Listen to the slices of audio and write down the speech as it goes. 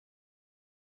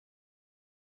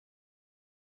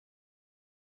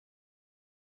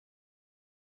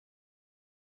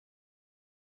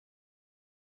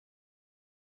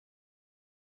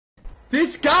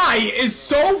This guy is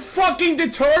so fucking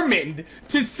determined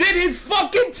to sit his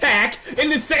fucking tack in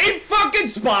the same fucking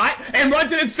spot and run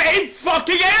to the same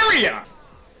fucking area!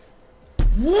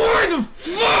 Why the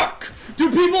fuck do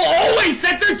people always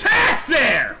set their tacks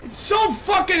there? It's so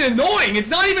fucking annoying, it's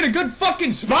not even a good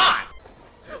fucking spot!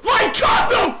 Like, come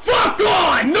the fuck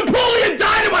on! Napoleon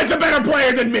Dynamite's a better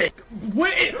player than me!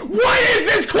 What is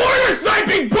this corner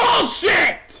sniping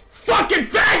bullshit? Fucking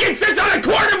faggot sits on a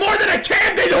corner more than a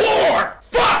Camden whore!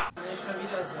 Fuck!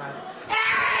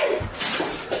 Hey!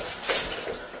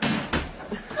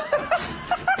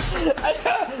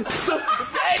 Alter! So,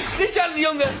 ey, dich an,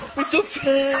 Junge! Bist du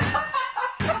viel?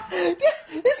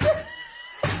 Ist Alter!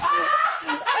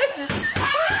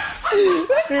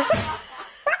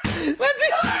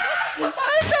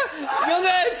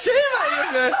 Junge, chill mal,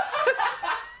 Junge!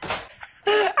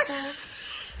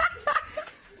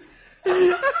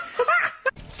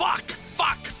 Fuck!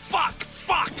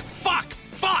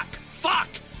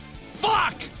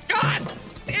 God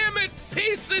damn it,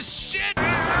 piece of shit!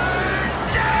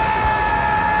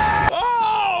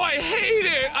 Oh, I hate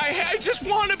it! I just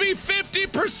want to be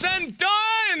 50%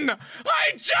 done!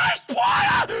 I just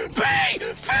want to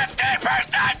be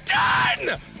 50%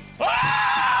 done!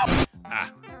 Oh!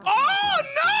 Oh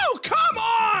no! Come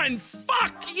on!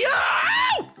 Fuck you!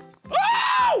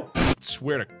 Oh!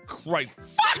 Swear to Christ.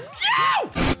 Fuck you!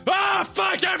 Ah,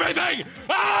 fuck everything!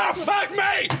 Ah, fuck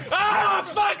me! Ah,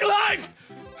 fuck life!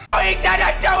 He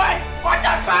didn't do it! What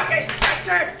the fuck is this?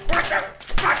 What the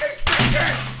fuck is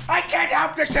this? I can't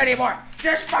help this anymore!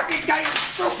 This fucking guy is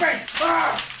stupid!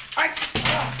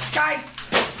 Guys,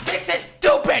 this is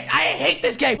stupid! I hate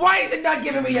this game! Why is it not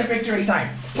giving me a victory sign?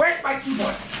 Where's my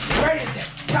keyboard? Where is it?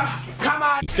 Come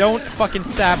on! Don't fucking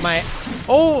stab my...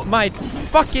 Oh, my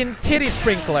fucking titty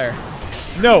sprinkler.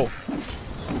 No.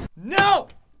 No!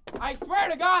 I swear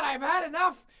to God, I've had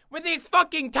enough with these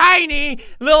fucking tiny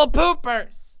little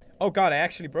poopers. Oh God, I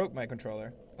actually broke my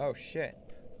controller. Oh shit.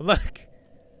 Look.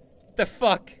 What the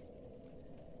fuck?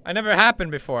 I never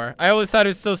happened before. I always thought it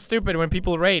was so stupid when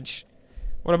people rage.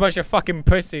 What a bunch of fucking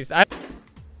pussies.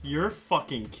 You're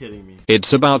fucking kidding me.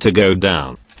 It's about to go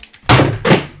down.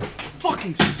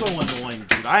 Fucking so annoying,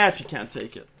 dude. I actually can't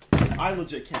take it. I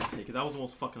legit can't take it. That was the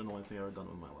most fucking annoying thing I've ever done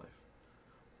in my life.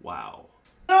 Wow.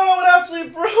 No, it actually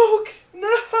broke! No!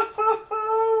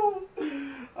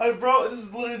 I broke. This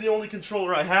is literally the only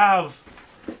controller I have.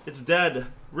 It's dead.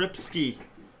 Ripski.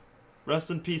 Rest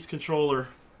in peace, controller.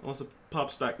 Unless it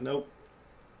pops back. Nope.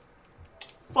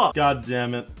 Fuck. God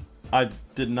damn it. I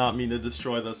did not mean to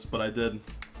destroy this, but I did.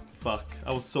 Fuck.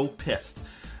 I was so pissed.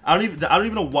 I don't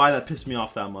even know why that pissed me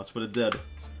off that much, but it did.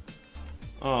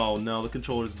 Oh no, the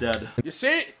controller's dead. You see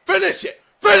it? Finish it!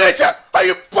 Finish it! Are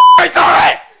you f***ing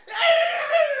sorry?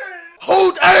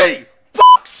 Hold A!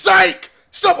 Fuck's sake!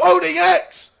 Stop holding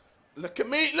X! Look at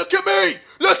me! Look at me!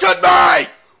 Look at me!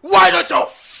 Why don't you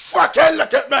fucking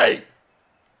look at me?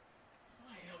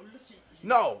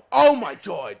 No! Oh my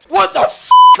god! What the f***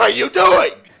 are you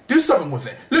doing? Do something with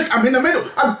it! Look, I'm in the middle!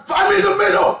 I'm in the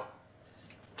middle!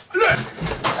 Look!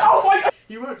 Oh my god!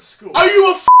 You weren't school. Are you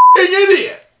a f***ing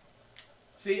idiot?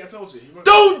 See, I told you.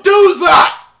 Don't do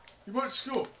that! You weren't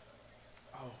school.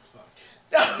 Oh fuck.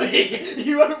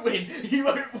 You won't win. You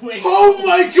won't win. Oh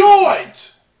my god!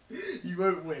 You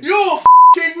won't win. You're a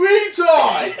f***ing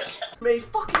retard! Me,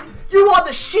 fucking, you are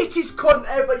the shittest cunt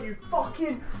ever, you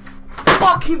fucking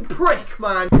prick,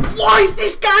 man. Why is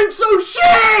this game so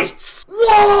shit?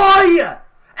 Why?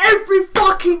 Every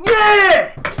fucking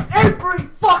year! Every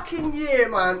fucking year,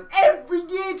 man! Every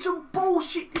year some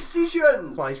bullshit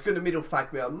decisions! Man, he's gonna middle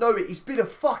fag me, I know it. He's been a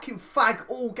fucking fag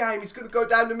all game. He's gonna go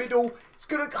down the middle. He's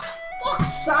gonna go... Oh,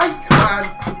 fuck's sake, man!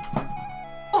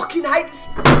 Fucking hate this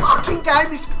fucking game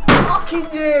this fucking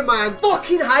year, man!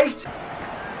 Fucking hate!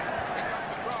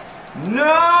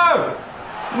 No!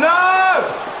 No!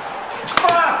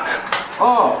 Fuck!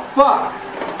 Oh, fuck!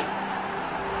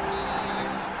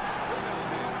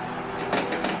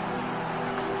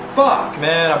 Fuck,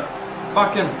 man, I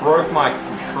fucking broke my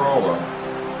controller.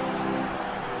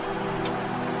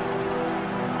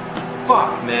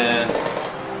 Fuck, man.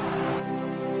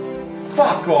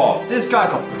 Fuck off. This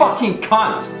guy's a fucking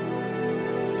cunt.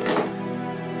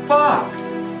 Fuck.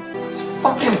 It's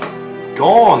fucking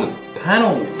gone. The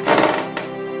panel.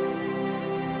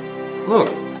 Look,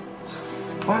 it's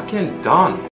fucking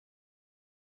done.